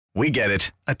We get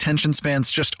it. Attention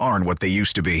spans just aren't what they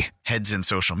used to be. Heads in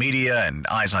social media and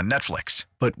eyes on Netflix.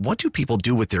 But what do people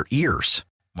do with their ears?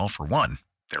 Well, for one,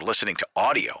 they're listening to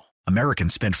audio.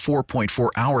 Americans spend 4.4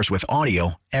 hours with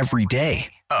audio every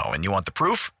day. Oh, and you want the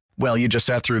proof? Well, you just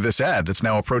sat through this ad that's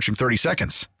now approaching 30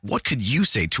 seconds. What could you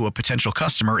say to a potential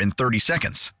customer in 30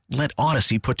 seconds? Let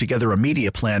Odyssey put together a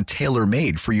media plan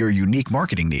tailor-made for your unique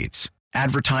marketing needs.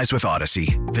 Advertise with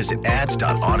Odyssey. Visit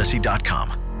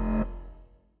ads.odyssey.com.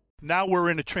 Now we're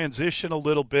in a transition a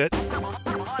little bit.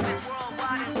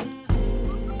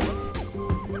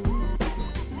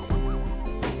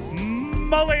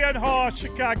 Mully and Haw,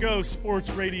 Chicago Sports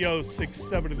Radio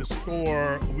 670 The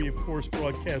Score. We, of course,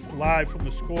 broadcast live from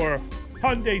The Score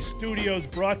Hyundai Studios,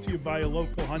 brought to you by a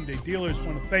local Hyundai dealers.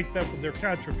 Want to thank them for their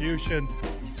contribution.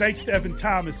 Thanks to Evan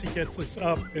Thomas. He gets us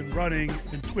up and running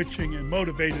and twitching and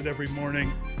motivated every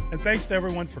morning. And thanks to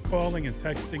everyone for calling and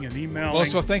texting and emailing.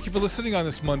 Also, thank you for listening on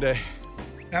this Monday.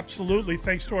 Absolutely.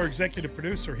 Thanks to our executive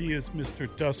producer. He is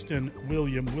Mr. Dustin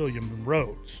William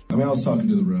Rhodes. I was talking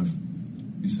to the ref.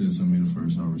 He said something in the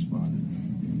first. I responded.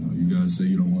 You guys say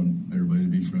you don't want everybody to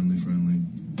be friendly.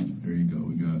 There you go.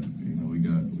 We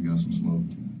got some smoke.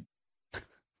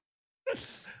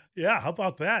 Yeah, how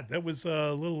about that? That was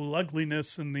a little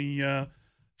ugliness in the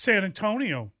San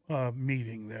Antonio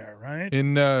meeting there, right?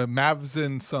 In Mavs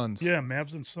and Suns. Yeah,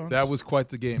 Mavs and Suns. That was quite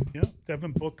the game. Yeah,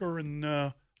 Devin Booker and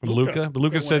Luka. But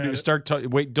Luka said,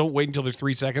 don't wait until there's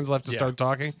 3 seconds left to start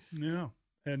talking. Yeah.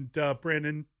 And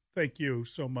Brandon, thank you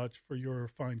so much for your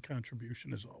fine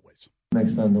contribution as always.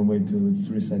 Next time, don't wait till it's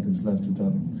 3 seconds left to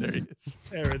talk. There it is.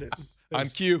 There it is. On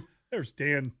cue. There's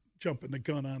Dan jumping the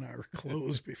gun on our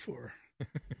clothes before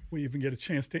we even get a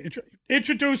chance to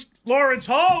introduce Lawrence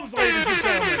Holmes, ladies and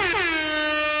gentlemen.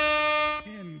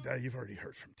 And you've already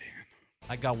heard from Dan.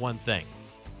 I got one thing.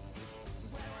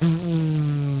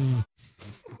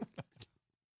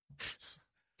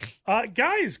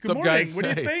 Guys, good morning. Guys? What do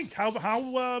you think? How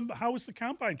was the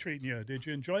combine treating you? Did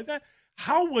you enjoy that?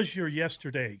 How was your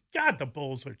yesterday? God, the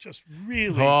Bulls are just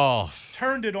really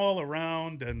turned it all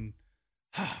around, and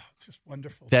it's just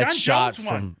wonderful. That John shot Jones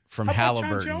won. from How about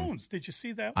Halliburton. John Jones, did you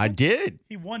see that one? I did.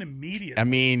 He won immediately. I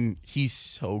mean, he's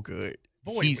so good.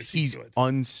 Boy, he's good.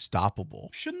 Unstoppable.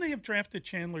 Shouldn't they have drafted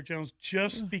Chandler Jones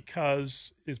just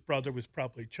because his brother was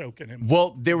probably choking him?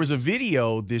 Well, there was a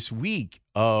video this week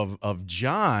of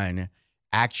John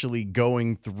actually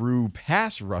going through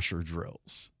pass rusher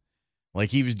drills.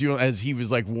 Like he was doing, as he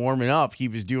was like warming up, he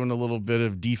was doing a little bit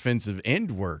of defensive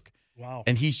end work. Wow.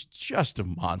 And he's just a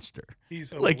monster.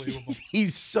 He's unbelievable. Like,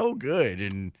 he's so good.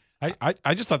 And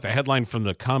I just thought the headline from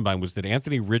the combine was that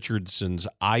Anthony Richardson's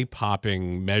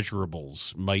eye-popping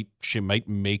measurables might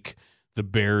make the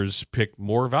Bears pick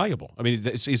more valuable. I mean,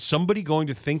 is somebody going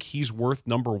to think he's worth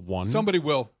number one? Somebody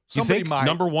will. Somebody might.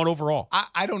 Number one overall.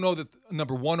 I don't know that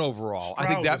number one overall. Stroud,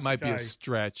 I think that might be a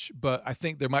stretch, but I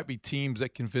think there might be teams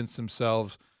that convince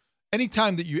themselves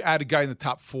anytime that you add a guy in the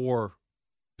top four,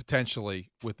 potentially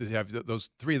with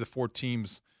those 3 of the 4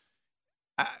 teams,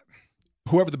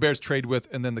 whoever the Bears trade with,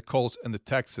 and then the Colts and the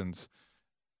Texans,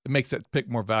 it makes that pick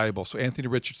more valuable. So Anthony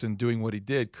Richardson doing what he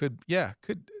did could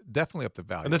definitely up the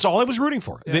value. And that's all I was rooting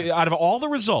for. Yeah. Out of all the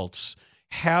results,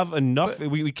 have enough.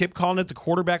 We kept calling it the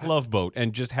quarterback love boat,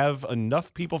 and just have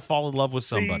enough people fall in love with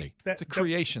somebody. It's a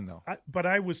creation, though. But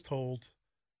I was told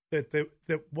that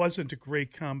that wasn't a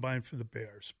great combine for the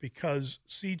Bears because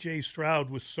C.J. Stroud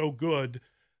was so good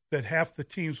that half the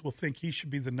teams will think he should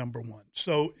be the number one.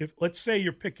 So if let's say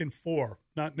you're picking 4,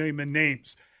 not naming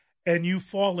names, and you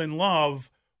fall in love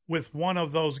with one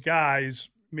of those guys,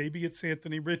 maybe it's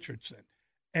Anthony Richardson,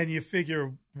 and you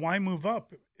figure, why move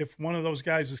up if one of those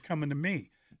guys is coming to me?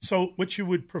 So what you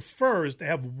would prefer is to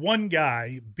have one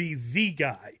guy be the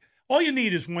guy. All you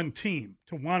need is one team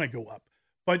to want to go up.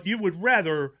 But you would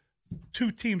rather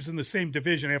 2 teams in the same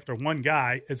division after one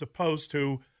guy as opposed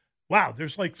to, wow,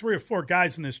 there's like 3 or 4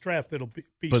 guys in this draft that'll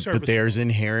be serviceable. But there's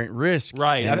inherent risk.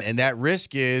 Right. And that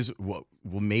risk is, well,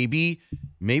 maybe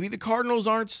the Cardinals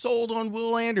aren't sold on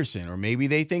Will Anderson, or maybe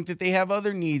they think that they have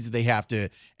other needs they have to,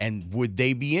 and would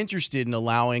they be interested in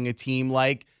allowing a team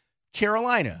like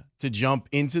Carolina to jump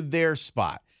into their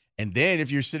spot? And then if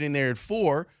you're sitting there at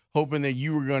 4, hoping that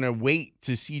you were going to wait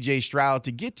to C.J. Stroud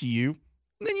to get to you,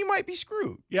 then you might be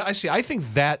screwed. Yeah, I see. I think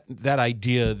that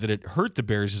idea that it hurt the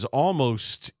Bears is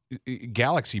almost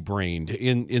galaxy-brained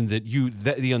in that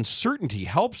the uncertainty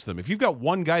helps them. If you've got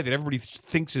one guy that everybody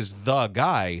thinks is the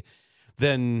guy,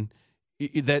 then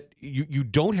that you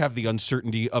don't have the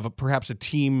uncertainty of perhaps a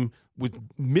team with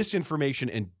misinformation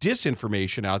and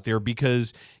disinformation out there,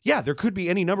 because there could be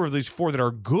any number of these four that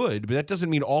are good, but that doesn't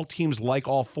mean all teams like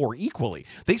all four equally.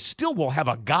 They still will have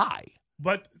a guy.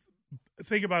 But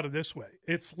think about it this way.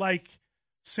 It's like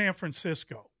San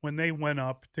Francisco when they went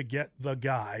up to get the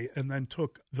guy and then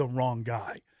took the wrong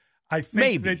guy. I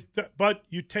think but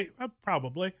you take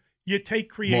probably you take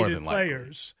creative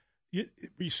players.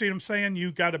 You see what I'm saying?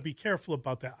 You got to be careful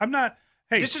about that. I'm not.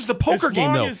 Hey, this is the poker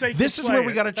game, though. This is where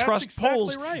we got to trust exactly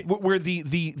Poles, right. where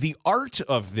the art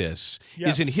of this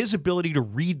is in his ability to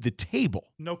read the table.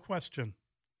 No question.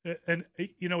 And,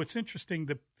 it's interesting.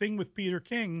 The thing with Peter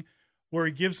King, where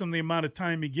he gives him the amount of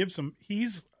time he gives him,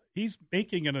 he's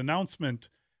making an announcement,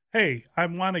 hey, I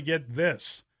want to get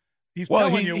this. He's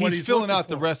telling you what he's filling out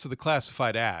for. the rest of the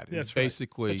classified ad. That's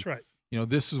basically, That's right.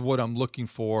 This is what I'm looking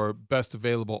for, best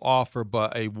available offer,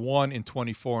 but a 1 in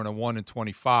 24 and a 1 in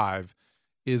 25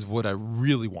 is what I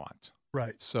really want.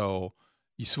 Right. So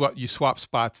you swap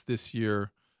spots this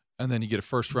year, and then you get a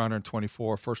first rounder in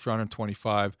 24, first rounder in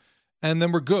 25, and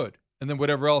then we're good. And then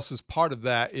whatever else is part of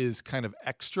that is kind of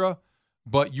extra,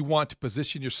 but you want to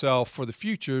position yourself for the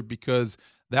future because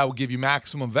that will give you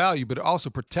maximum value, but it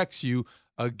also protects you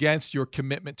against your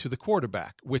commitment to the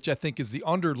quarterback, which I think is the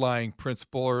underlying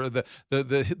principle, or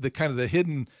the kind of the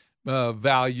hidden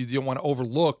value you don't want to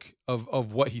overlook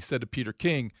of what he said to Peter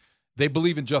King. They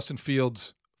believe in Justin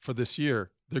Fields for this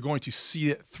year. They're going to see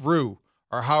it through,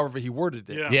 or however he worded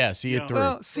it. Yeah, see it through.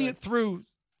 Well, see it through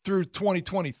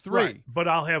 2023. Right. But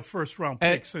I'll have first-round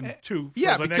picks for the next 2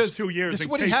 years this is in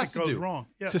what case he has it to goes do. wrong.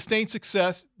 Yeah. Sustain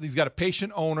success. He's got a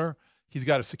patient owner. He's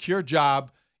got a secure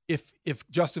job. If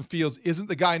Justin Fields isn't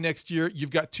the guy next year,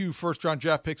 you've got 2 first-round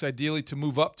draft picks ideally to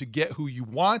move up to get who you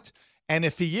want. And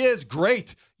if he is,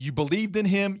 great. You believed in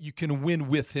him. You can win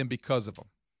with him because of him.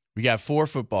 We got 4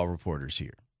 football reporters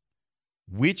here.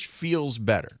 Which feels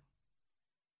better?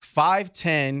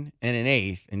 5'10" and an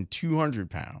eighth and 200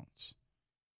 pounds.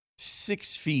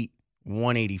 6 feet,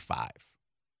 185.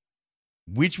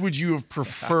 Which would you have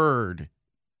preferred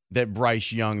that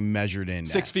Bryce Young measured in?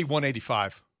 6 feet,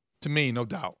 185. To me, no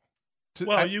doubt.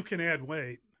 You can add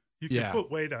weight. You can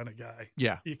put weight on a guy.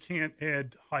 Yeah. You can't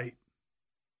add height.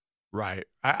 Right.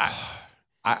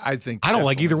 I think I don't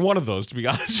like either one of those, to be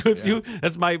honest with you.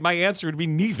 That's my answer would be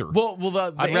neither. Well,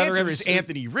 the answer is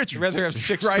Anthony Richardson. I'd rather have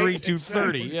 6'3", right?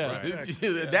 230. Yeah,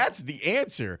 right. That's the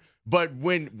answer. But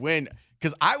when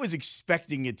because I was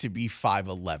expecting it to be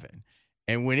 5'11",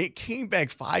 and when it came back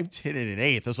 5'10" and an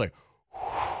eighth, I was like,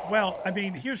 well, I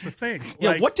mean, here's the thing.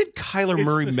 Yeah, what did Kyler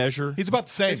Murray measure? He's about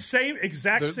the same.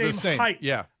 Exact same height.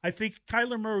 Yeah. I think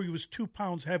Kyler Murray was 2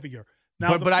 pounds heavier.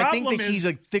 Now, but I think that he's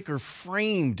a thicker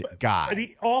framed guy. But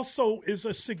he also is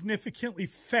a significantly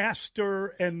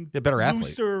faster and better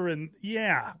looser athlete. He's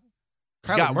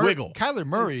got wiggle. Kyler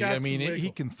Murray, I mean, wiggle.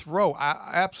 he can throw.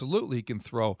 Absolutely, he can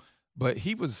throw. But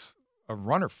he was a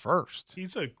runner first.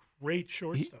 He's a great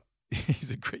shortstop. He's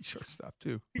a great shortstop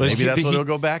too. But maybe that's what he'll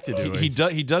go back to doing.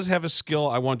 He does have a skill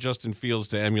I want Justin Fields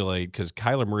to emulate, because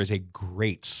Kyler Murray is a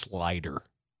great slider.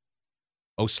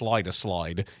 Oh, slide.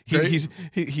 He's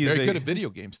very good at video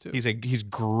games too. He's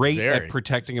great at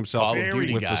protecting himself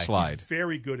with the slide. He's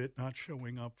very good at not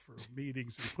showing up for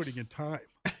meetings and putting in time.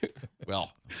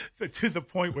 Well, to the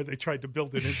point where they tried to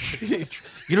build it into the country.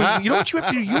 You know what you have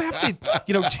to do? You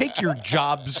have to take your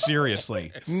job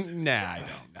seriously. Nah.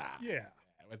 Yeah.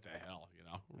 What the hell,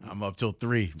 I'm up till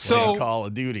 3 So, playing Call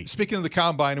of Duty. Speaking of the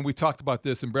Combine, and we talked about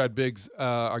this, and Brad Biggs,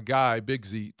 our guy,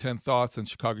 Biggsy, 10 Thoughts on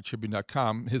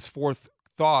ChicagoTribune.com, his fourth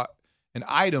thought and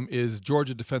item is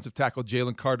Georgia defensive tackle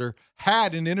Jalen Carter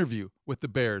had an interview with the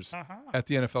Bears at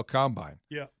the NFL Combine.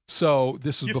 Yeah. So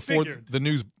this was before figured. the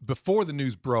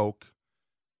news broke,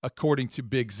 according to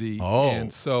Biggsy. Oh.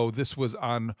 And so this was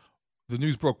on the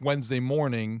news broke Wednesday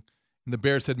morning, and the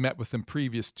Bears had met with him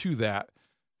previous to that.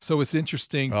 So it's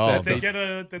interesting that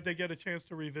did they get a chance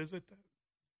to revisit that?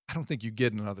 I don't think you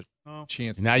get another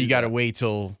chance. Now to you got to wait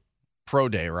till pro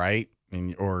day, right?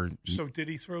 So did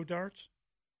he throw darts?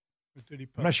 Or did he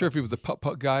I'm not sure if he was a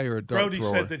putt guy or a dart Brody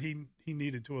thrower. said that he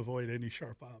needed to avoid any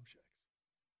sharp objects.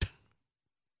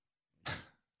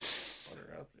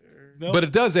 No? But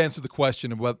it does answer the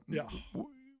question of what. Yeah.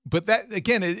 But that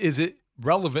again, is it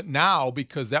relevant now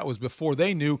because that was before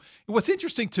they knew? And what's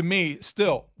interesting to me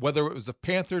still, whether it was the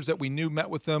Panthers that we knew met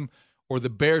with them or the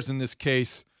Bears in this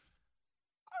case,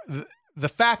 the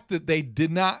fact that they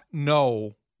did not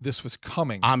know this was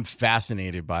coming. I'm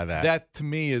fascinated by that. That to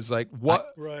me is like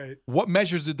what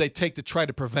measures did they take to try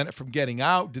to prevent it from getting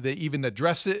out? Did they even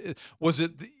address it? Was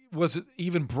it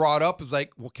even brought up as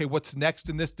like, okay, what's next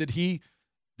in this? Did he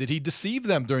Did he deceive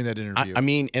them during that interview? I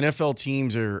mean, NFL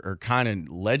teams are kind of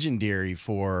legendary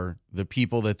for the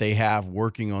people that they have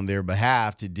working on their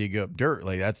behalf to dig up dirt.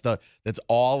 Like that's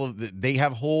all of they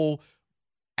have whole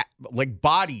like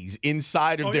bodies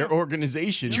inside of their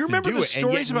organizations. Do you remember to do the it,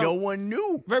 stories and yet about? no one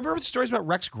knew. Remember the stories about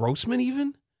Rex Grossman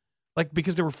even? Like,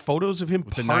 because there were photos of him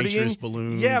With the partying. nitrous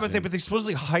balloons. Yeah, but they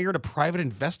supposedly hired a private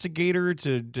investigator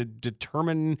to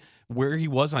determine where he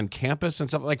was on campus and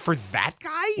stuff. Like, for that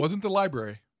guy? Wasn't the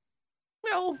library.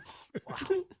 Well,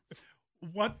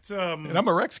 What? And I'm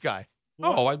a Rex guy.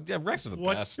 Rex is the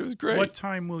what, best. It was great. What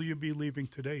time will you be leaving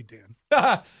today, Dan?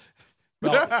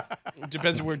 Well, it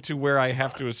depends where I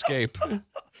have to escape.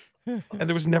 And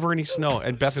there was never any snow.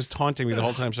 And Beth is taunting me the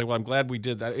whole time. She's like, well, I'm glad we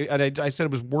did that. And I said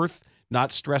it was worth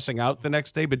not stressing out the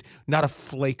next day, but not a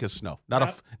flake of snow. Not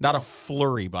a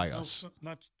flurry by us.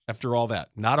 Not After all that,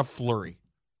 not a flurry.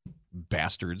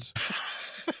 Bastards.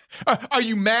 Are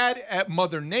you mad at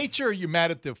Mother Nature? Are you mad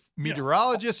at the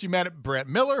meteorologist? Are you mad at Brent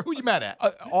Miller? Who are you mad at?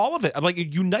 All of it. Like,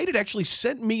 United actually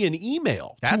sent me an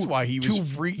email. That's why he was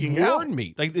freaking out. Warn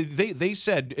me. Like, they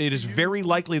said it is very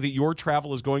likely that your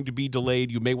travel is going to be delayed.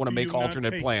 You may want to make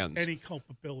alternate plans. Any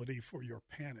culpability for your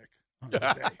panic on the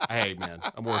day? Hey, man,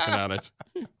 I'm working on it.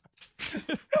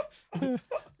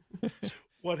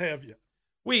 What have you?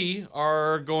 We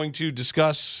are going to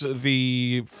discuss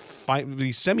the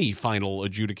semi-final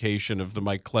adjudication of the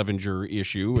Mike Clevenger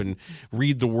issue and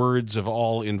read the words of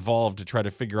all involved to try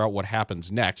to figure out what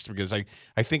happens next, because I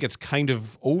think it's kind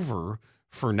of over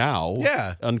for now,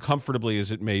 uncomfortably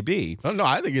as it may be. No,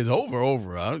 I think it's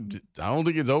over. I don't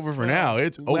think it's over for now.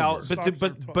 It's over.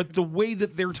 But the way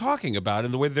that they're talking about it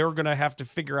and the way they're going to have to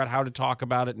figure out how to talk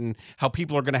about it and how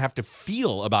people are going to have to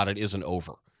feel about it isn't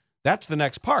over. That's the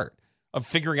next part of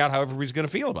figuring out how everybody's going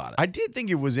to feel about it. I did think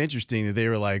it was interesting that they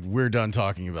were like, we're done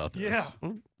talking about this.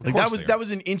 Yeah. Like that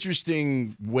was an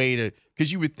interesting way to, because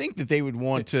you would think that they would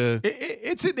want to.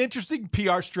 It's an interesting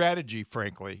PR strategy,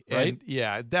 frankly. Right? And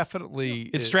yeah, definitely.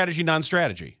 It's strategy,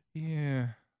 non-strategy. Yeah.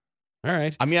 All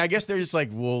right. I mean, I guess they're just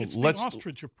like, well, It's let's the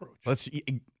ostrich approach.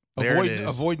 there it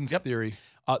is. Avoidance theory.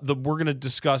 We're going to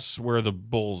discuss where the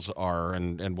Bulls are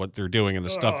and what they're doing and the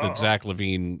stuff that Zach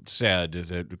Levine said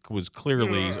that was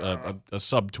clearly a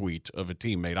subtweet of a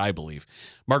teammate, I believe.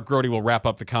 Mark Grody will wrap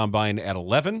up the Combine at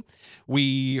 11.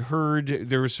 We heard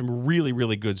there was some really,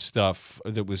 really good stuff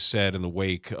that was said in the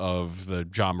wake of the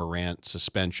Ja Morant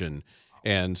suspension,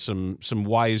 and some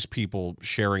wise people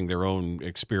sharing their own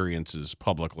experiences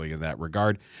publicly in that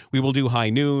regard. We will do High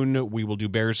Noon. We will do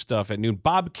Bears stuff at noon.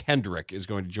 Bob Kendrick is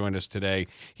going to join us today.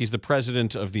 He's the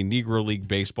president of the Negro League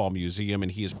Baseball Museum,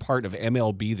 and he is part of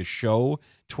MLB The Show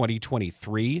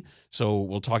 2023. So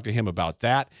we'll talk to him about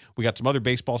that. We got some other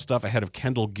baseball stuff ahead of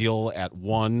Kendall Gill at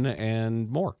 1 and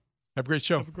more. Have a great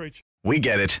show. Have a great show. We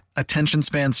get it. Attention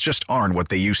spans just aren't what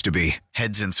they used to be.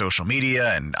 Heads in social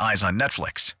media and eyes on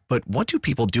Netflix. But what do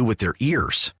people do with their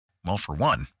ears? Well, for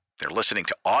one, they're listening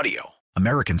to audio.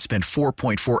 Americans spend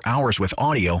 4.4 hours with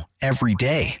audio every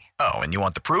day. Oh, and you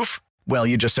want the proof? Well,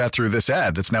 you just sat through this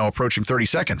ad that's now approaching 30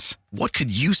 seconds. What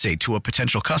could you say to a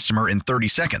potential customer in 30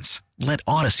 seconds? Let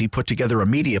Odyssey put together a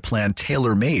media plan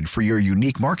tailor-made for your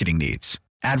unique marketing needs.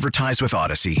 Advertise with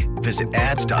Odyssey. Visit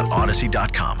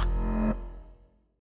ads.odyssey.com.